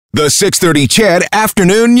The 6:30 CHED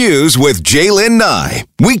Afternoon News with Jaylen Nye.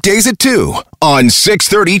 Weekdays at 2 on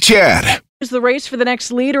 6:30 CHED. The race for the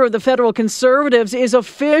next leader of the federal Conservatives is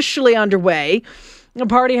officially underway. The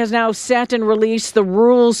party has now set and released the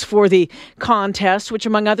rules for the contest, which,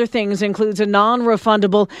 among other things, includes a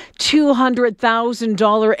non-refundable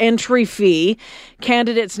 $200,000 entry fee.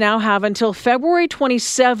 Candidates now have until February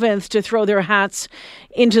 27th to throw their hats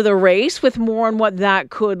into the race. With more on what that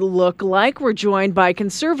could look like, we're joined by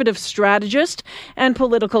Conservative strategist and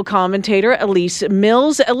political commentator Elise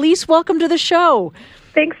Mills. Elise, welcome to the show.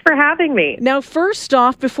 Thanks for having me. Now, first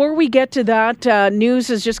off, before we get to that, news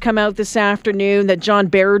has just come out this afternoon that John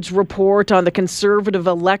Baird's report on the Conservative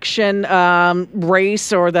election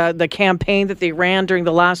race, or the campaign that they ran during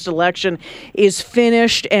the last election, is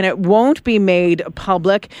finished and it won't be made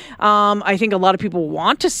public. I think a lot of people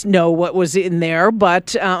want to know what was in there,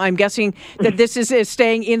 but I'm guessing that this is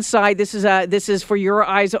staying inside. This is for your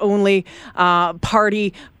eyes only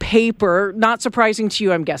party paper. Not surprising to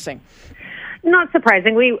you, I'm guessing. Not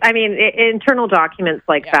surprising. Internal documents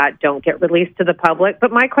like that don't get released to the public.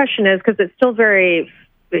 But my question is, because it's still very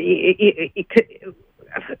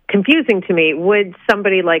confusing to me, would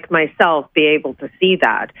somebody like myself be able to see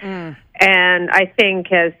that? And I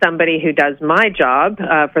think, as somebody who does my job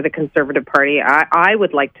for the Conservative Party, I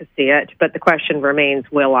would like to see it. But the question remains,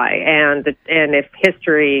 will I? And if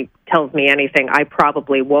history tells me anything, I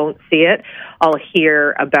probably won't see it. I'll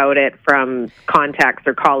hear about it from contacts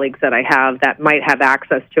or colleagues that I have that might have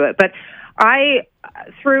access to it. But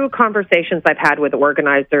through conversations I've had with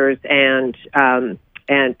organizers and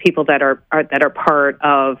people that are part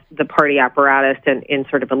of the party apparatus and in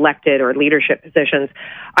sort of elected or leadership positions,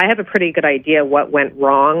 I have a pretty good idea what went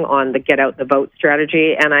wrong on the get out the vote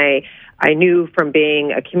strategy, and I knew from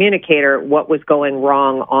being a communicator what was going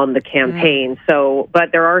wrong on the campaign.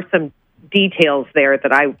 But there are some details there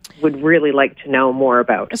that I would really like to know more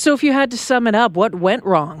about. So if you had to sum it up, what went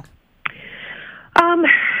wrong?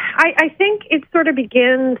 I think it sort of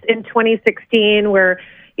begins in 2016 where,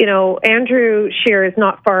 Andrew Scheer is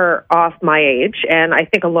not far off my age, and I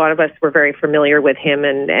think a lot of us were very familiar with him,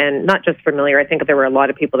 and not just familiar. I think there were a lot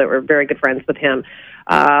of people that were very good friends with him.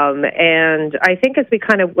 And I think as we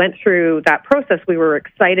kind of went through that process, we were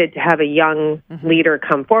excited to have a young leader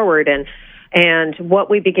come forward. And what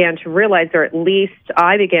we began to realize, or at least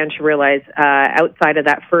I began to realize outside of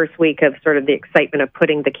that first week of sort of the excitement of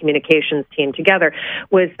putting the communications team together,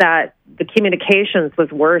 was that the communications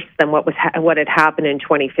was worse than what had happened in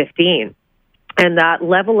 2015. And that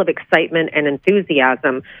level of excitement and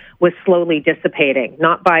enthusiasm was slowly dissipating,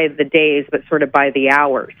 not by the days, but sort of by the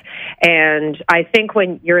hours. And I think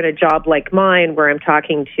when you're in a job like mine, where I'm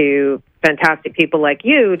talking to fantastic people like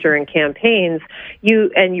you during campaigns,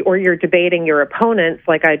 or you're debating your opponents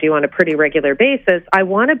like I do on a pretty regular basis, I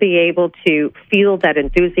want to be able to feel that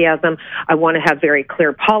enthusiasm. I want to have very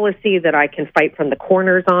clear policy that I can fight from the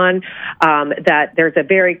corners on, that there's a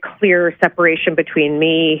very clear separation between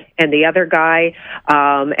me and the other guy,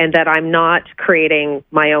 and that I'm not creating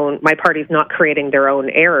my party's not creating their own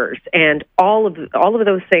errors. And all of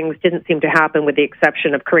those things didn't seem to happen, with the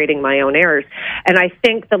exception of creating my own errors. And I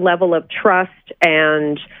think the level of trust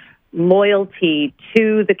and loyalty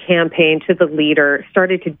to the campaign, to the leader,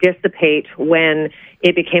 started to dissipate when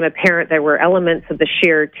it became apparent there were elements of the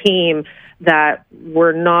Scheer team that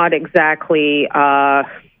were not exactly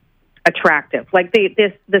attractive. Like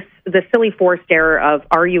the silly forced error of,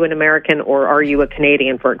 are you an American or are you a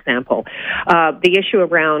Canadian, for example? The issue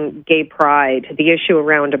around gay pride, the issue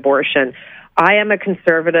around abortion. I am a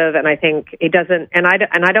conservative, and I think it doesn't. And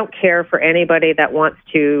I don't care for anybody that wants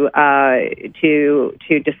to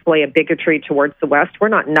display a bigotry towards the West. We're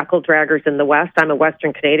not knuckle draggers in the West. I'm a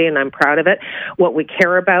Western Canadian. I'm proud of it. What we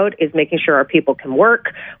care about is making sure our people can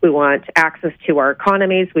work. We want access to our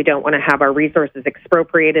economies. We don't want to have our resources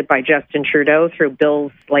expropriated by Justin Trudeau through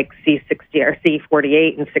bills like C-60 or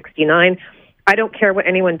C-48 and 69. I don't care what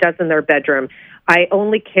anyone does in their bedroom. I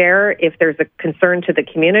only care if there's a concern to the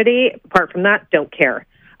community. Apart from that, don't care.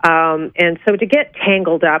 And so to get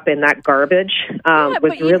tangled up in that garbage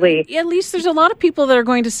was really... At least there's a lot of people that are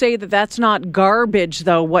going to say that that's not garbage,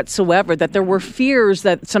 though, whatsoever, that there were fears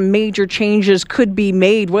that some major changes could be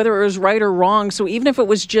made, whether it was right or wrong. So even if it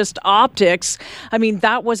was just optics, I mean,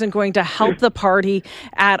 that wasn't going to help the party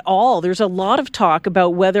at all. There's a lot of talk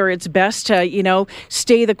about whether it's best to,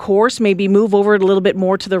 stay the course, maybe move over a little bit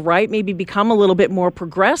more to the right, maybe become a little bit more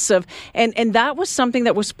progressive. And that was something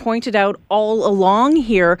that was pointed out all along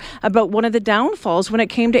here about one of the downfalls when it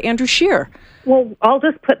came to Andrew Scheer. Well, I'll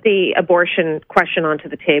just put the abortion question onto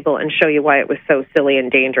the table and show you why it was so silly and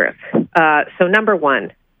dangerous. So number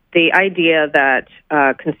one, the idea that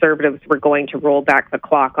conservatives were going to roll back the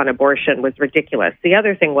clock on abortion was ridiculous. The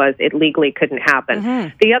other thing was it legally couldn't happen.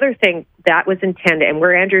 Mm-hmm. The other thing that was intended, and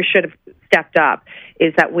where Andrew should have stepped up,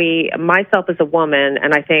 is that myself as a woman,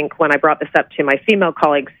 and I think when I brought this up to my female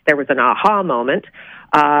colleagues, there was an aha moment.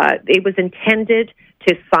 It was intended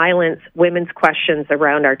to silence women's questions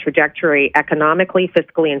around our trajectory economically,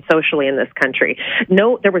 fiscally, and socially in this country.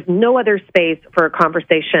 There was no other space for a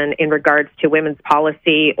conversation in regards to women's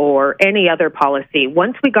policy or any other policy.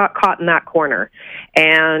 Once we got caught in that corner,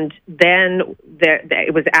 and then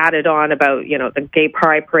it was added on about, the gay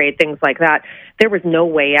pride parade, things like that, there was no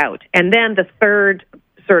way out. And then the third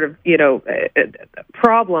sort of,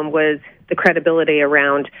 problem was the credibility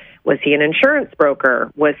around, was he an insurance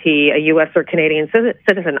broker? Was he a U.S. or Canadian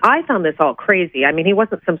citizen? I found this all crazy. I mean, he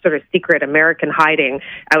wasn't some sort of secret American hiding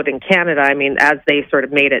out in Canada, as they sort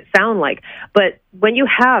of made it sound like. But when you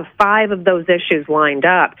have 5 of those issues lined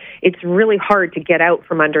up, it's really hard to get out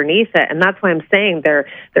from underneath it. And that's why I'm saying they're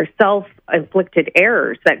self-inflicted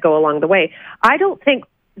errors that go along the way. I don't think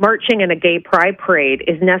marching in a gay pride parade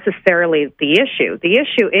is necessarily the issue. The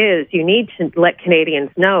issue is you need to let Canadians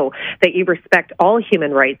know that you respect all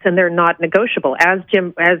human rights and they're not negotiable. As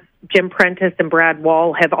Jim Prentice and Brad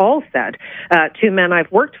Wall have all said, 2 men I've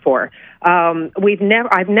worked for.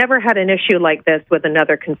 I've never had an issue like this with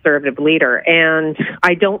another conservative leader, and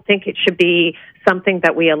I don't think it should be something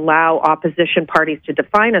that we allow opposition parties to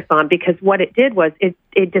define us on, because what it did was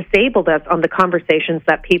it disabled us on the conversations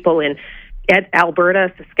that people in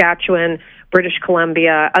Alberta, Saskatchewan, British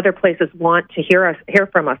Columbia, other places want to hear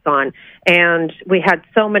from us on. And we had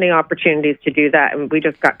so many opportunities to do that, and we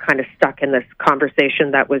just got kind of stuck in this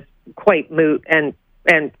conversation that was quite moot and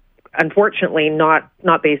unfortunately not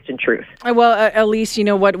based in truth. Well, Elise, you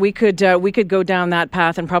know what? We could go down that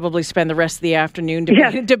path and probably spend the rest of the afternoon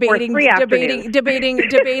debating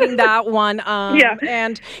that one.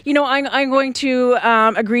 And I'm going to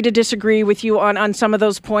agree to disagree with you on some of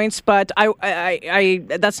those points, but I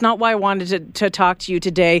that's not why I wanted to talk to you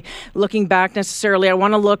today. Looking back necessarily, I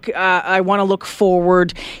want to look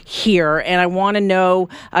forward here, and I want to know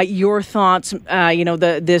your thoughts.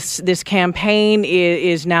 This campaign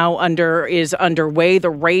is now underway. The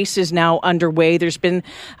race is now underway. There's been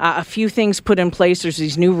a few things put in place. There's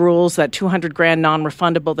these new rules, that $200,000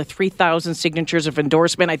 non-refundable, the 3,000 signatures of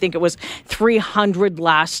endorsement. I think it was 300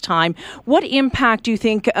 last time. What impact do you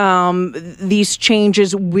think these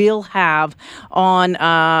changes will have on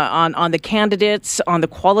the candidates, on the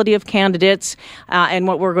quality of candidates, and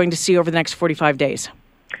what we're going to see over the next 45 days?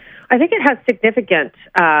 I think it has significant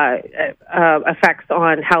effects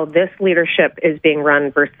on how this leadership is being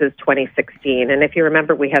run versus 2016. And if you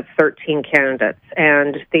remember, we have 13 candidates,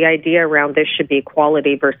 and the idea around this should be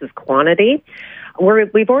quality versus quantity.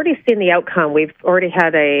 We've already seen the outcome. We've already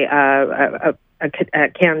had a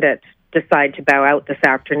candidate decide to bow out this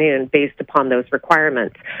afternoon based upon those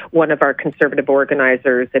requirements. One of our conservative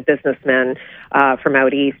organizers, a businessman from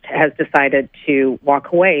out east, has decided to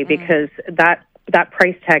walk away because that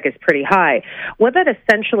price tag is pretty high. What that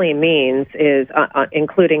essentially means is,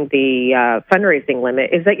 including the fundraising limit,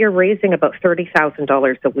 is that you're raising about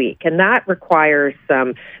 $30,000 a week. And that requires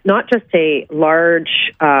not just a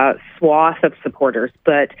large swath of supporters,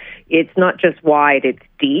 but it's not just wide, it's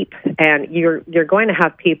deep. And you're going to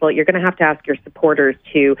have people, you're going to have to ask your supporters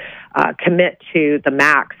to commit to the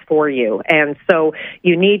max for you. And so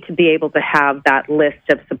you need to be able to have that list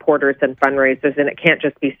of supporters and fundraisers, and it can't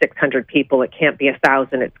just be 600 people. It can't be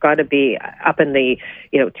 1,000. It's got to be up in the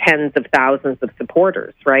tens of thousands of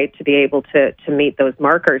supporters, right, to be able to meet those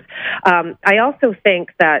markers. I also think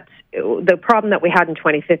that the problem that we had in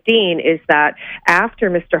 2015 is that after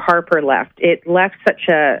Mr. Harper left, it left such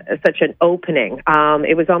an opening.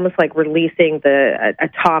 It was almost like releasing a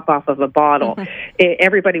top off of a bottle. Mm-hmm.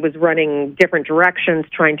 Everybody was running different directions,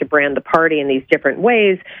 trying to brand the party in these different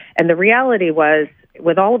ways. And the reality was,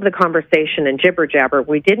 with all of the conversation and jibber-jabber,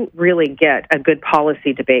 we didn't really get a good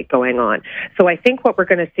policy debate going on. So I think what we're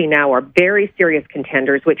going to see now are very serious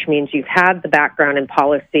contenders, which means you've had the background in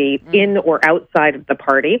policy in or outside of the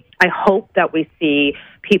party. I hope that we see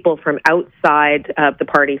people from outside of the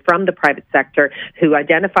party, from the private sector, who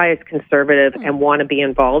identify as conservative and want to be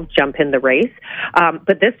involved, jump in the race.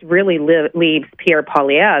 But this really leaves Pierre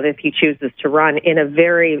Poilievre, if he chooses to run, in a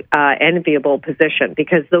very enviable position,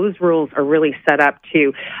 because those rules are really set up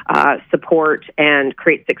to support and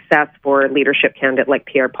create success for a leadership candidate like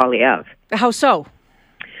Pierre Poilievre. How so?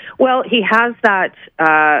 Well, he has that.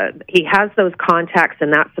 He has those contacts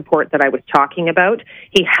and that support that I was talking about.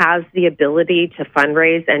 He has the ability to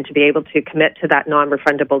fundraise and to be able to commit to that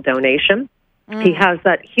non-refundable donation. He has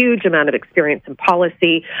that huge amount of experience in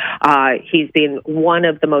policy. He's been one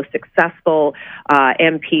of the most successful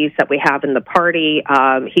MPs that we have in the party.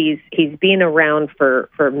 He's been around for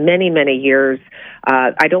many, many years.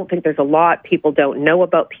 I don't think there's a lot people don't know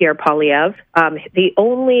about Pierre Poilievre. The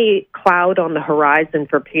only cloud on the horizon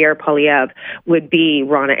for Pierre Poilievre would be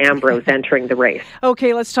Rona Ambrose entering the race.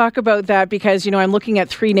 Okay, let's talk about that because, I'm looking at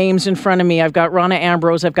three names in front of me. I've got Rona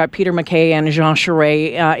Ambrose, I've got Peter MacKay and Jean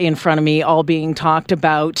Charest in front of me, all being talked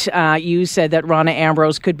about. You said that Rona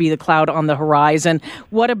Ambrose could be the cloud on the horizon.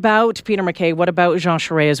 What about Peter MacKay? What about Jean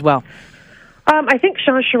Charest as well? I think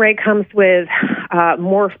Jean Charest comes with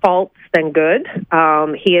more faults than good.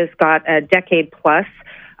 He has got a decade plus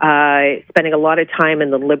spending a lot of time in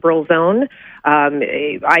the Liberal zone.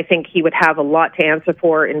 I think he would have a lot to answer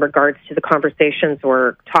for in regards to the conversations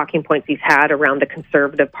or talking points he's had around the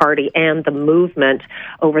Conservative Party and the movement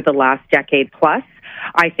over the last decade plus.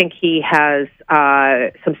 I think he has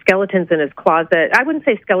some skeletons in his closet. I wouldn't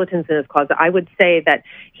say skeletons in his closet. I would say that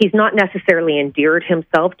he's not necessarily endeared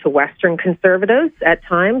himself to Western Conservatives at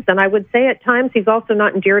times. And I would say at times he's also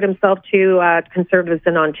not endeared himself to Conservatives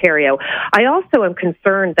in Ontario. I also am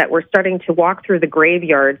concerned that we're starting to walk through the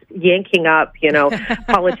graveyards, yanking up,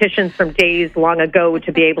 politicians from days long ago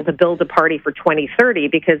to be able to build a party for 2030,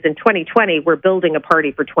 because in 2020, we're building a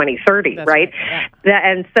party for 2030, That's right? Yeah.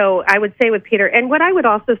 And so I would say with Peter, and what I would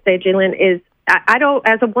also say, Jalen, is I don't,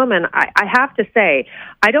 as a woman, I have to say,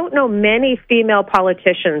 I don't know many female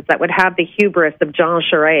politicians that would have the hubris of Jean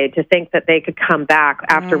Charest to think that they could come back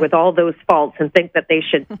after with all those faults and think that they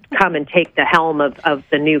should come and take the helm of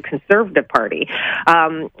the new Conservative Party.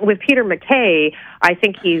 With Peter MacKay, I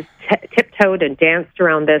think he's tiptoed and danced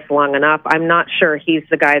around this long enough. I'm not sure he's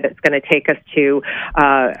the guy that's going to take us to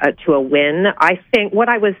a win. I think what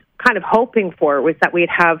I was kind of hoping for was that we'd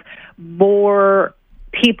have more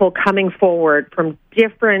people coming forward from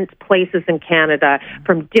different places in Canada,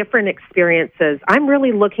 from different experiences. I'm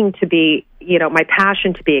really looking to be, my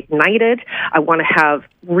passion to be ignited. I want to have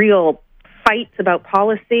real fights about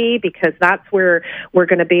policy, because that's where we're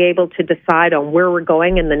going to be able to decide on where we're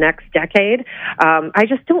going in the next decade. I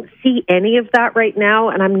just don't see any of that right now,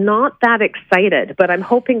 and I'm not that excited, but I'm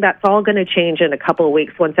hoping that's all going to change in a couple of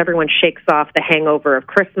weeks once everyone shakes off the hangover of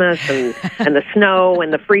Christmas and the snow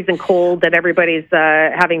and the freezing cold that everybody's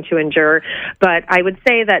having to endure. But I would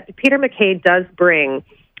say that Peter MacKay does bring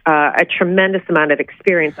a tremendous amount of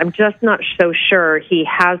experience. I'm just not so sure he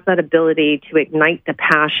has that ability to ignite the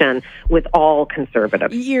passion with all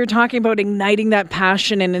Conservatives. You're talking about igniting that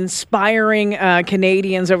passion and inspiring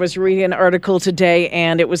Canadians. I was reading an article today,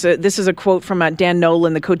 and this is a quote from Dan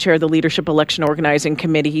Nolan, the co-chair of the Leadership Election Organizing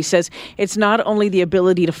Committee. He says, "It's not only the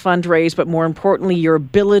ability to fundraise, but more importantly, your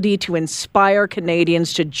ability to inspire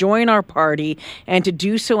Canadians to join our party and to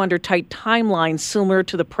do so under tight timelines similar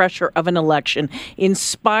to the pressure of an election.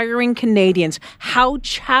 Inspiring Canadians." How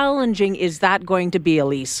challenging is that going to be,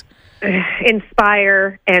 Elise?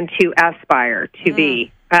 Inspire and to aspire to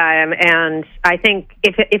be. And I think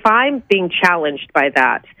if I'm being challenged by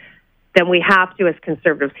that, then we have to, as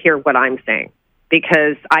Conservatives, hear what I'm saying.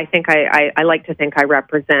 Because I think I like to think I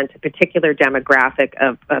represent a particular demographic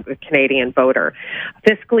of a Canadian voter.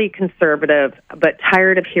 Fiscally conservative, but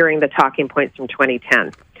tired of hearing the talking points from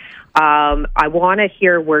 2010. I want to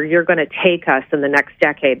hear where you're going to take us in the next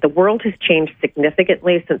decade. The world has changed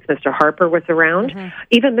significantly since Mr. Harper was around.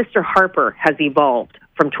 Even Mr. Harper has evolved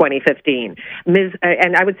from 2015.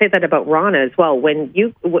 And I would say that about Rona as well.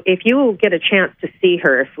 If you get a chance to see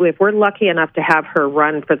her, if we're lucky enough to have her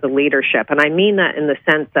run for the leadership, and I mean that in the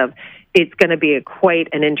sense of it's going to be quite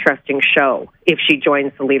an interesting show if she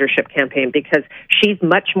joins the leadership campaign, because she's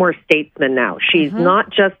much more statesman now. She's not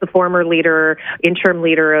just the former leader, interim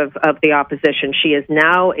leader of the opposition. She is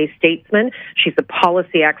now a statesman. She's a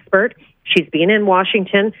policy expert. She's been in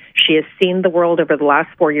Washington. She has seen the world over the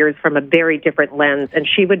last 4 years from a very different lens, and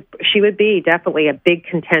she would be definitely a big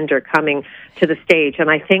contender coming to the stage.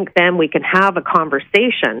 And I think then we can have a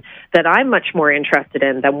conversation that I'm much more interested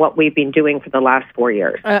in than what we've been doing for the last 4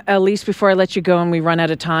 years. Elise, before I let you go and we run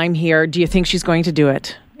out of time here, do you think she's going to do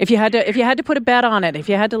it? If you had to put a bet on it, if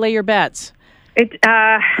you had to lay your bets.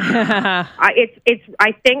 I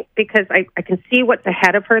think because I can see what's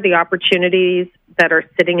ahead of her, the opportunities that are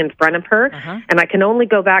sitting in front of her. And I can only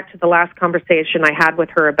go back to the last conversation I had with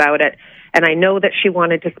her about it. And I know that she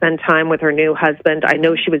wanted to spend time with her new husband. I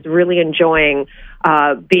know she was really enjoying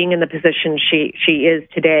being in the position she is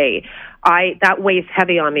today. That weighs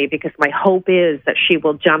heavy on me, because my hope is that she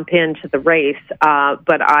will jump into the race.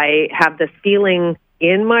 But I have this feeling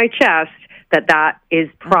in my chest that is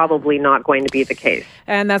probably not going to be the case.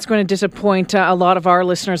 And that's going to disappoint a lot of our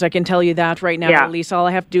listeners. I can tell you that right now. Yeah. At least all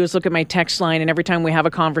I have to do is look at my text line, and every time we have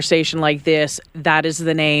a conversation like this, that is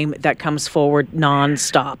the name that comes forward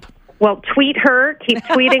nonstop. Well, tweet her, keep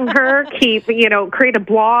tweeting her, create a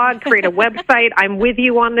blog, create a website. I'm with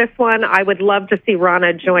you on this one. I would love to see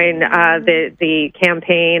Rana join the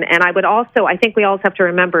campaign. And I think we always have to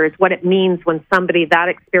remember is what it means when somebody that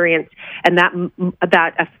experienced and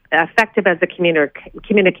that effective as a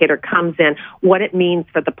communicator comes in, what it means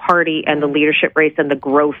for the party and the leadership race and the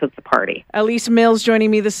growth of the party. Elise Mills joining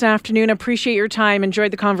me this afternoon. Appreciate your time. Enjoyed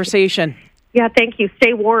the conversation. Yeah, thank you.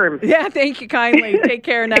 Stay warm. Yeah, thank you kindly. Take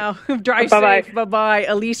care now. Drive safe. Bye-bye.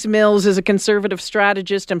 Elise Mills is a conservative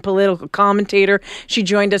strategist and political commentator. She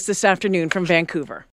joined us this afternoon from Vancouver.